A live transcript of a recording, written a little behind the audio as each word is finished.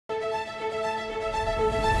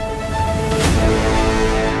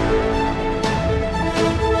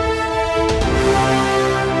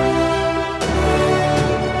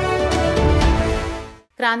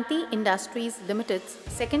Kranti Industries Limited's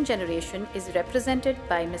second generation is represented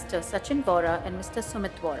by Mr. Sachin Vora and Mr.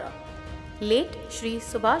 Sumit Vora. Late Shri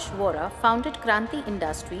Subhash Vora founded Kranti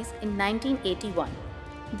Industries in 1981.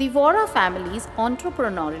 The Vora family's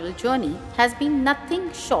entrepreneurial journey has been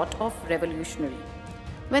nothing short of revolutionary.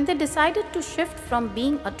 When they decided to shift from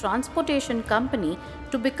being a transportation company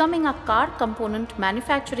to becoming a car component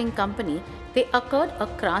manufacturing company, they occurred a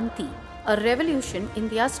Kranti, a revolution in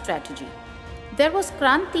their strategy. There was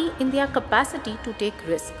Kranti in their capacity to take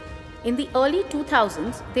risk. In the early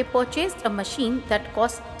 2000s, they purchased a machine that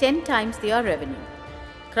cost 10 times their revenue.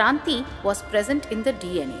 Kranti was present in the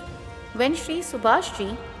DNA. When Shri Subhash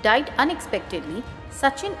Ji died unexpectedly,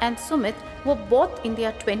 Sachin and Sumit were both in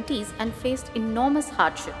their 20s and faced enormous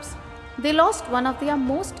hardships. They lost one of their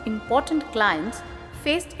most important clients,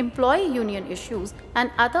 faced employee union issues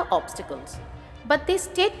and other obstacles. But they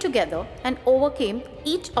stayed together and overcame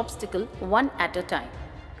each obstacle one at a time.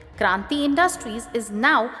 Kranti Industries is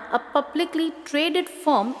now a publicly traded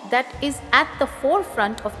firm that is at the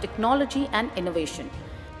forefront of technology and innovation.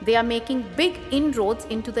 They are making big inroads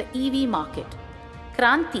into the EV market.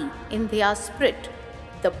 Kranti, in their spirit,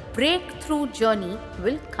 the breakthrough journey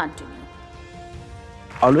will continue.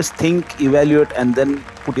 Always think, evaluate, and then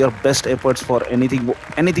put your best efforts for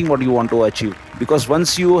anything what you want to achieve. Because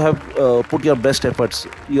once you have put your best efforts,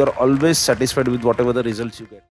 you are always satisfied with whatever the results you get.